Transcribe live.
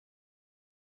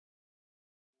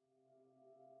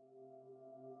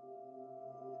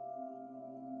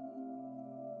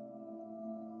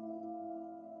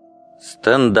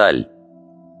Стендаль.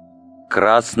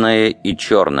 Красное и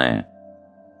черное.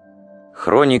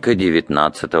 Хроника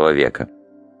XIX века.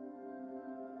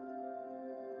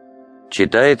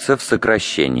 Читается в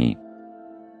сокращении.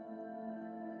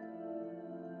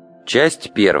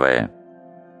 Часть первая.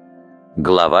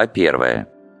 Глава первая.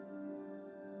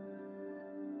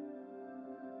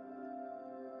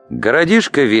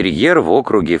 Городишко Верьер в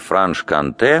округе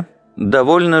Франш-Конте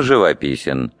довольно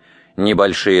живописен.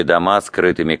 Небольшие дома с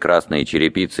крытыми красной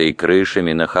черепицей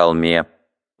крышами на холме,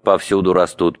 повсюду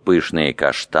растут пышные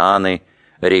каштаны,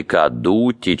 река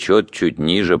Ду течет чуть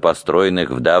ниже построенных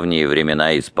в давние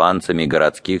времена испанцами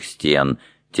городских стен,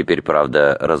 теперь,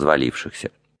 правда,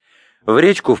 развалившихся. В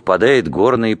речку впадает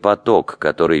горный поток,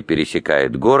 который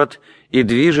пересекает город и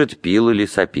движет пилы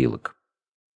лесопилок.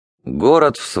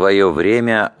 Город в свое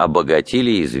время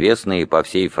обогатили известные по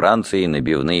всей Франции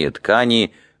набивные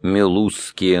ткани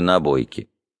мюлузские набойки.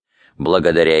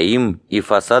 Благодаря им и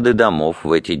фасады домов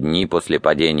в эти дни после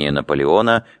падения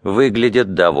Наполеона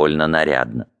выглядят довольно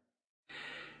нарядно.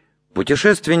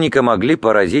 Путешественника могли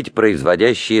поразить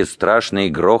производящие страшный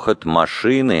грохот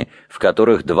машины, в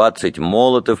которых 20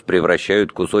 молотов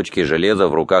превращают кусочки железа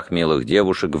в руках милых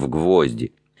девушек в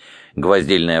гвозди.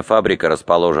 Гвоздильная фабрика,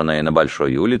 расположенная на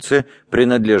Большой улице,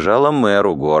 принадлежала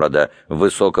мэру города,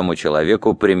 высокому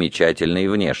человеку примечательной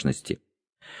внешности.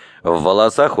 В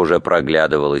волосах уже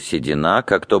проглядывала седина,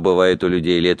 как то бывает у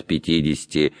людей лет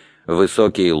 50.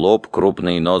 Высокий лоб,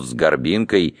 крупный нос с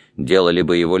горбинкой делали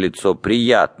бы его лицо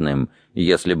приятным,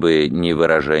 если бы не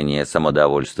выражение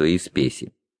самодовольства и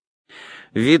спеси.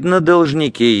 Видно,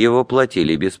 должники его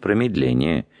платили без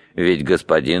промедления, ведь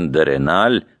господин де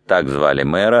Реналь, так звали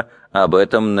мэра, об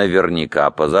этом наверняка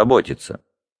позаботится.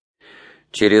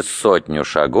 Через 100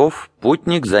 шагов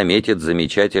путник заметит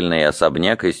замечательный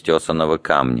особняк из тесаного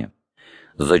камня.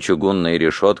 За чугунной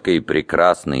решеткой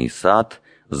прекрасный сад,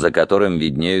 за которым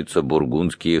виднеются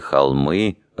бургундские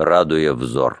холмы, радуя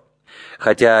взор.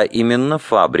 Хотя именно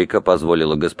фабрика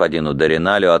позволила господину де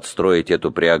Реналю отстроить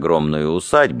эту преогромную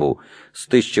усадьбу, с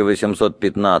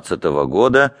 1815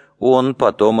 года он,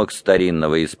 потомок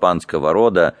старинного испанского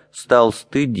рода, стал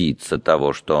стыдиться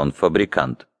того, что он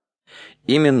фабрикант.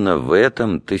 Именно в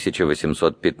этом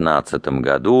 1815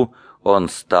 году он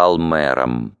стал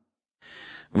мэром.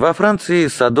 Во Франции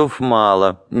садов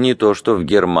мало, не то что в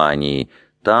Германии.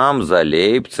 Там, за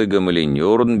Лейпцигом или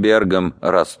Нюрнбергом,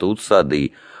 растут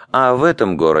сады, а в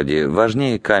этом городе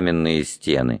важнее каменные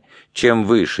стены. Чем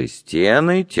выше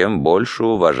стены, тем больше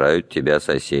уважают тебя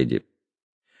соседи.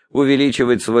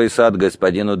 Увеличивать свой сад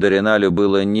господину де Реналю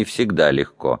было не всегда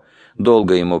легко.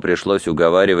 Долго ему пришлось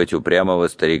уговаривать упрямого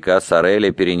старика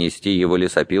Сореля перенести его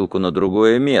лесопилку на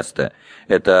другое место.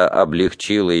 Это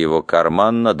облегчило его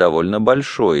карман на довольно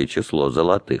большое число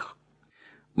золотых.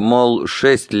 Мол,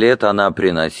 6 лет она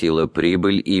приносила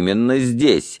прибыль именно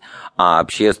здесь, а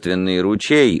общественный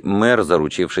ручей мэр,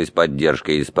 заручившись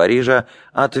поддержкой из Парижа,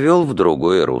 отвел в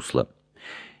другое русло.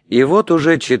 И вот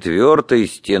уже 4-й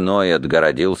стеной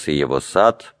отгородился его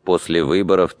сад после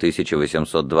выборов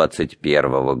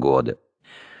 1821 года.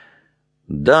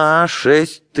 Да,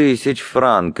 6000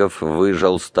 франков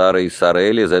выжал старый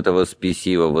Сорель из этого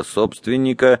спесивого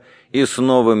собственника и с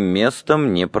новым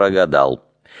местом не прогадал.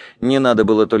 Не надо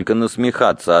было только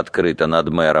насмехаться открыто над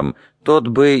мэром, тот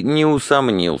бы не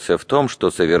усомнился в том,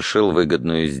 что совершил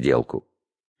выгодную сделку.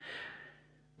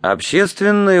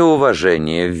 Общественное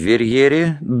уважение в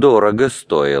Верьере дорого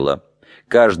стоило.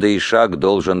 Каждый шаг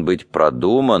должен быть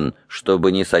продуман,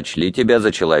 чтобы не сочли тебя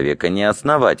за человека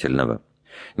неосновательного.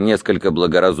 Несколько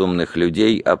благоразумных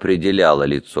людей определяло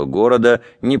лицо города,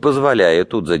 не позволяя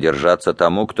тут задержаться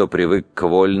тому, кто привык к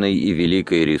вольной и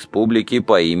великой республике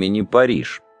по имени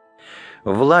Париж.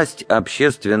 Власть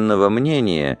общественного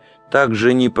мнения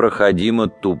также непроходимо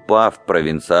тупа в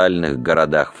провинциальных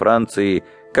городах Франции,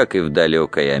 как и в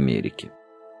далекой Америке.